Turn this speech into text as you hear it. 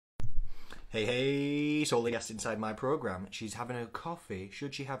Hey, hey, so the guest inside my program, she's having a coffee.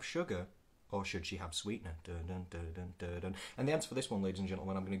 Should she have sugar or should she have sweetener? Dun, dun, dun, dun, dun, dun. And the answer for this one, ladies and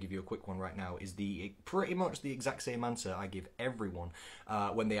gentlemen, I'm going to give you a quick one right now, is pretty much the exact same answer I give everyone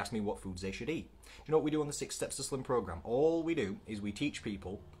when they ask me what foods they should eat. Do you know what we do on the 6 Steps to Slim program? All we do is we teach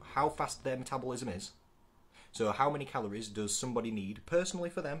people how fast their metabolism is. So how many calories does somebody need, personally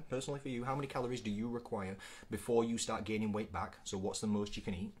for them, personally for you, how many calories do you require before you start gaining weight back? So what's the most you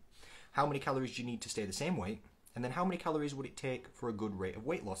can eat? How many calories do you need to stay the same weight? And then how many calories would it take for a good rate of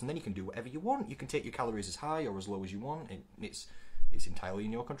weight loss? And then you can do whatever you want. You can take your calories as high or as low as you want. It's entirely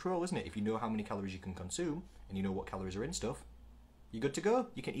in your control, isn't it? If you know how many calories you can consume and you know what calories are in stuff, you're good to go.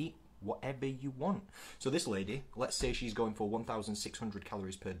 You can eat whatever you want. So this lady, let's say she's going for 1,600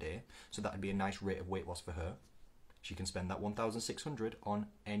 calories per day. So that would be a nice rate of weight loss for her. She can spend that 1,600 on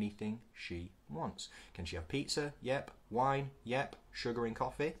anything she wants. Can she have pizza? Yep. Wine? Yep. Sugar and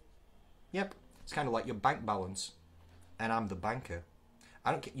coffee? Yep. It's kind of like your bank balance. And I'm the banker.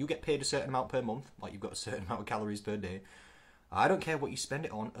 I don't care. You get paid a certain amount per month, like you've got a certain amount of calories per day. I don't care what you spend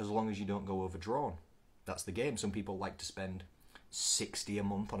it on as long as you don't go overdrawn. That's the game. Some people like to spend 60 a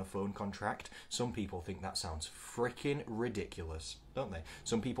month on a phone contract. Some people think that sounds freaking ridiculous, don't they?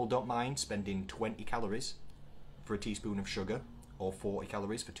 Some people don't mind spending 20 calories for a teaspoon of sugar or 40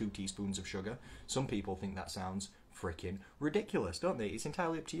 calories for 2 teaspoons of sugar. Some people think that sounds freaking ridiculous, don't they? It's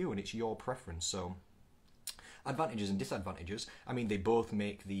entirely up to you and it's your preference. So advantages and disadvantages. I mean, they both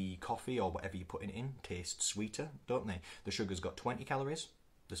make the coffee or whatever you're putting in taste sweeter, don't they? The sugar's got 20 calories,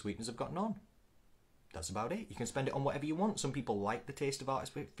 the sweeteners have got none. That's about it. You can spend it on whatever you want. Some people like the taste of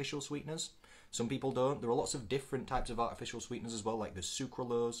artificial sweeteners. Some people don't. There are lots of different types of artificial sweeteners as well, like the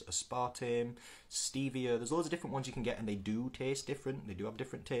sucralose, aspartame, stevia. There's loads of different ones you can get, and they do taste different. They do have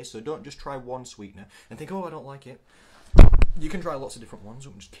different tastes. So don't just try one sweetener and think, oh, I don't like it. You can try lots of different ones.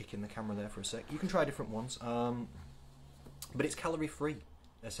 I'm just kicking the camera there for a sec. You can try different ones, but it's calorie-free,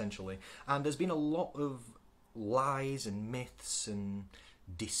 essentially. And there's been a lot of lies and myths and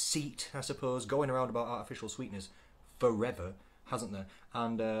deceit, I suppose, going around about artificial sweeteners forever, hasn't there?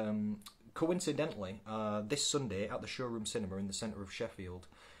 And coincidentally, this Sunday at the Showroom Cinema in the centre of Sheffield,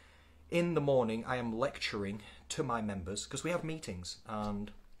 in the morning I am lecturing to my members, because we have meetings,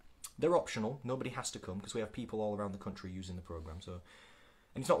 and they're optional, nobody has to come, because we have people all around the country using the programme, so,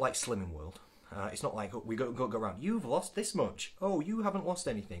 and it's not like Slimming World. It's not like, oh, we go around, you've lost this much. Oh, you haven't lost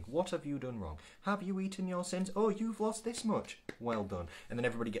anything. What have you done wrong? Have you eaten your sins? Oh, you've lost this much. Well done. And then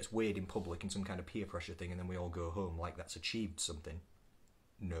everybody gets weighed in public in some kind of peer pressure thing, and then we all go home like that's achieved something.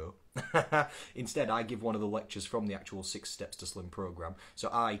 No. Instead, I give one of the lectures from the actual 6 Steps to Slim program. So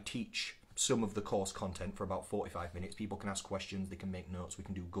I teach some of the course content for about 45 minutes. People can ask questions, they can make notes, we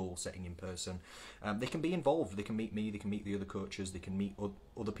can do goal setting in person. They can be involved, they can meet me, they can meet the other coaches, they can meet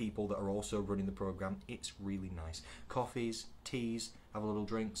other people that are also running the program. It's really nice. Coffees, teas, have a little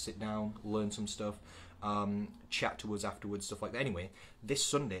drink, sit down, learn some stuff, chat to us afterwards, stuff like that. Anyway, this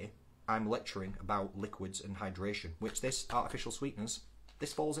Sunday I'm lecturing about liquids and hydration, which this artificial sweeteners,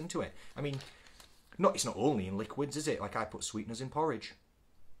 this falls into it. I mean, it's not only in liquids, is it? Like I put sweeteners in porridge.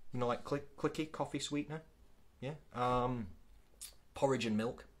 You know, like clicky coffee sweetener, yeah. Porridge and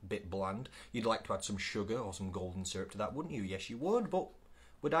milk, bit bland. You'd like to add some sugar or some golden syrup to that, wouldn't you? Yes, you would. But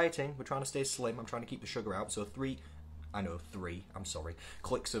we're dieting. We're trying to stay slim. I'm trying to keep the sugar out. So 3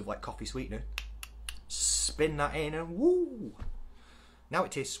 clicks of like coffee sweetener. Spin that in and woo. Now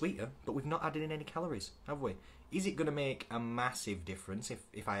it tastes sweeter, but we've not added in any calories, have we? Is it going to make a massive difference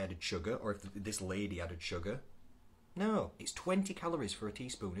if I added sugar or if this lady added sugar? No, it's 20 calories for a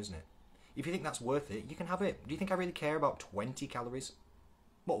teaspoon, isn't it? If you think that's worth it, you can have it. Do you think I really care about 20 calories?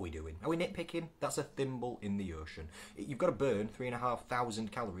 What are we doing? Are we nitpicking? That's a thimble in the ocean. You've got to burn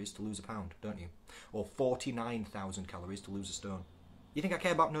 3,500 calories to lose a pound, don't you? Or 49,000 calories to lose a stone. You think I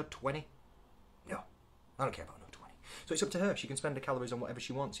care about no 20? No, I don't care about no 20. So it's up to her. She can spend her calories on whatever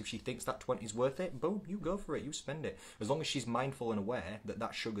she wants. If she thinks that 20 is worth it, boom, you go for it. You spend it. As long as she's mindful and aware that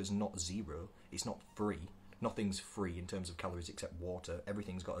that sugar's not zero, it's not free. Nothing's free in terms of calories except water.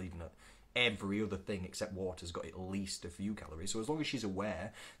 Everything's got every other thing except water's got at least a few calories. So as long as she's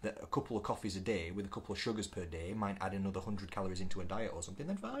aware that a couple of coffees a day with a couple of sugars per day might add another 100 calories into a diet or something,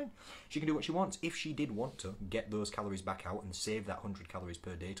 then fine. She can do what she wants. If she did want to get those calories back out and save that 100 calories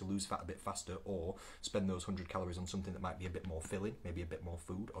per day to lose fat a bit faster, or spend those 100 calories on something that might be a bit more filling, maybe a bit more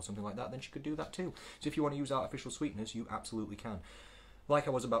food or something like that, then she could do that too. So if you want to use artificial sweeteners, you absolutely can. Like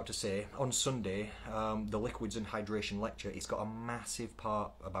I was about to say, on Sunday, the liquids and hydration lecture, it's got a massive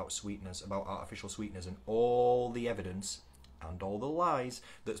part about sweeteners, about artificial sweeteners, and all the evidence and all the lies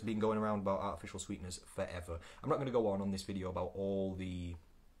that's been going around about artificial sweeteners forever. I'm not going to go on this video about all the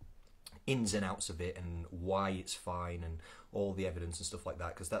ins and outs of it and why it's fine and all the evidence and stuff like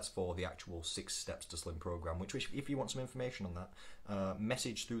that, because that's for the actual 6 Steps to Slim program, which if you want some information on that,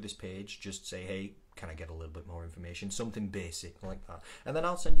 message through this page, just say, hey, can I get a little bit more information, something basic like that, and then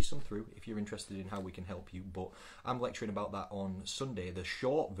I'll send you some through if you're interested in how we can help you. But I'm lecturing about that on Sunday. The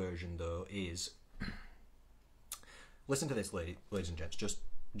short version though is, listen to this, ladies and gents, just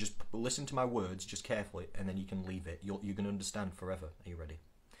listen to my words just carefully, and then you can leave it. You're going to understand forever. Are you ready?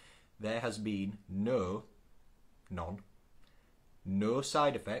 There has been no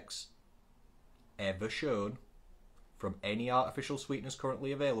side effects ever shown from any artificial sweeteners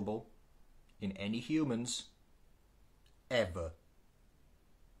currently available in any humans ever.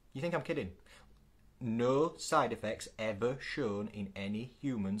 You think I'm kidding? No side effects ever shown in any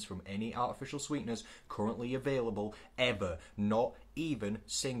humans from any artificial sweeteners currently available ever. Not even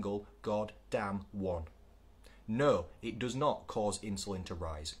single goddamn one. No, it does not cause insulin to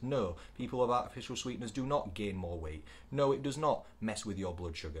rise. No, people of artificial sweeteners do not gain more weight. No, it does not mess with your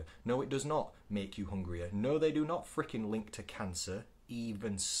blood sugar. No, it does not make you hungrier. No, they do not frickin' link to cancer,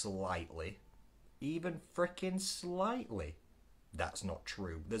 even slightly. Even frickin' slightly. That's not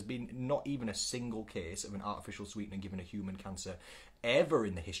true. There's been not even a single case of an artificial sweetener giving a human cancer ever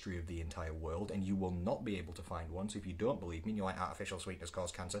in the history of the entire world, and you will not be able to find one. So if you don't believe me and you're like, artificial sweeteners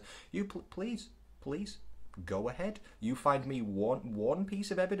cause cancer, you please go ahead. You find me one piece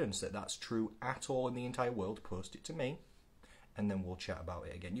of evidence that that's true at all in the entire world, post it to me, and then we'll chat about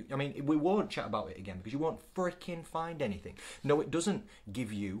it again. I mean, we won't chat about it again because you won't freaking find anything. No, it doesn't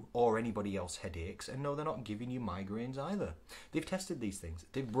give you or anybody else headaches, and no, they're not giving you migraines either. They've tested these things.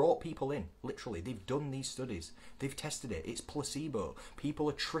 They've brought people in, literally. They've done these studies. They've tested it. It's placebo. People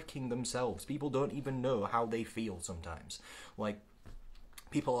are tricking themselves. People don't even know how they feel sometimes. Like,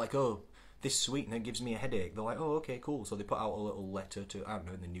 people are like, oh, this sweetener gives me a headache. They're like, oh, okay, cool. So they put out a little letter to, I don't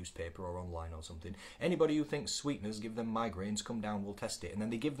know, in the newspaper or online or something. Anybody who thinks sweeteners give them migraines, come down, we'll test it. And then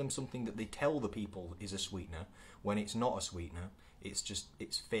they give them something that they tell the people is a sweetener when it's not a sweetener. It's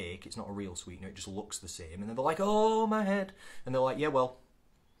fake. It's not a real sweetener. It just looks the same. And then they're like, oh, my head. And they're like, yeah, well,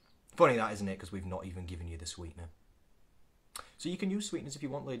 funny that, isn't it? Because we've not even given you the sweetener. So you can use sweeteners if you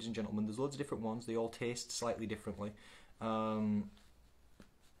want, ladies and gentlemen. There's loads of different ones. They all taste slightly differently.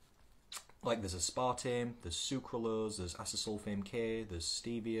 Like there's aspartame, there's sucralose, there's acesulfame K, there's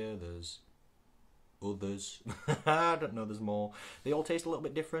stevia, there's others. I don't know, there's more. They all taste a little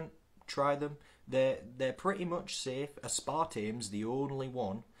bit different. Try them. They're pretty much safe. Aspartame's the only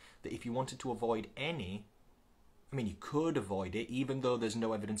one that if you wanted to avoid any, I mean, you could avoid it, even though there's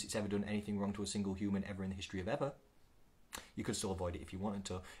no evidence it's ever done anything wrong to a single human ever in the history of ever. You could still avoid it if you wanted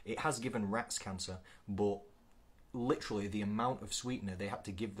to. It has given rats cancer, but literally the amount of sweetener they had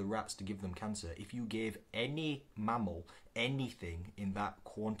to give the rats to give them cancer, if you gave any mammal anything in that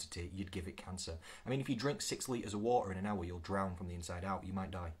quantity, you'd give it cancer. I mean, if you drink 6 litres of water in an hour, you'll drown from the inside out. You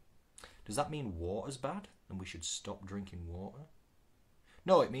might die. Does that mean water's bad and we should stop drinking water?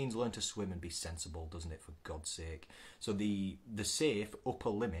 No, it means learn to swim and be sensible, doesn't it, for God's sake? So the safe upper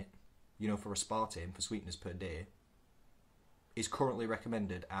limit, you know, for aspartame, for sweeteners per day, is currently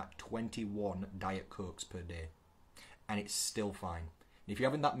recommended at 21 Diet Cokes per day. And it's still fine. If you're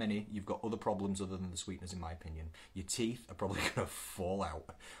having that many, you've got other problems other than the sweeteners, in my opinion. Your teeth are probably going to fall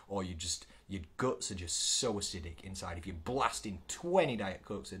out, or your guts are just so acidic inside. If you're blasting 20 Diet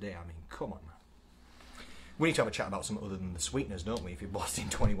Cokes a day, I mean, come on, man. We need to have a chat about something other than the sweeteners, don't we? If you're blasting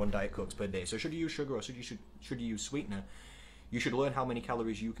 21 Diet Cokes per day. So should you use sugar or should you use sweetener? You should learn how many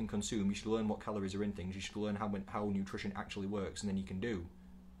calories you can consume. You should learn what calories are in things. You should learn how nutrition actually works, and then you can do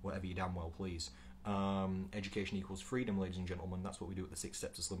whatever you damn well please. Education equals freedom, ladies and gentlemen. That's what we do at the 6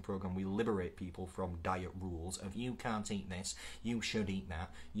 Steps to Slim program. We liberate people from diet rules of you can't eat this, you should eat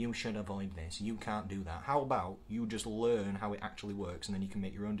that, you should avoid this, you can't do that. How about you just learn how it actually works, and then you can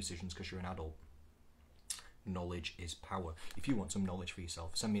make your own decisions because you're an adult. Knowledge is power. If you want some knowledge for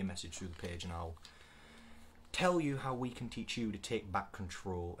yourself, send me a message through the page and I'll tell you how we can teach you to take back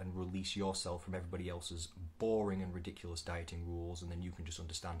control and release yourself from everybody else's boring and ridiculous dieting rules, and then you can just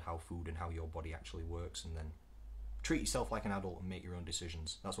understand how food and how your body actually works, and then treat yourself like an adult and make your own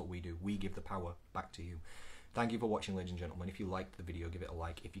decisions. That's what we do. We give the power back to you. Thank you for watching, ladies and gentlemen. If you liked the video, give it a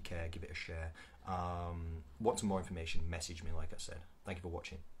like. If you care, give it a share. Want some more information, message me, like I said. Thank you for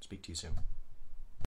watching. Speak to you soon.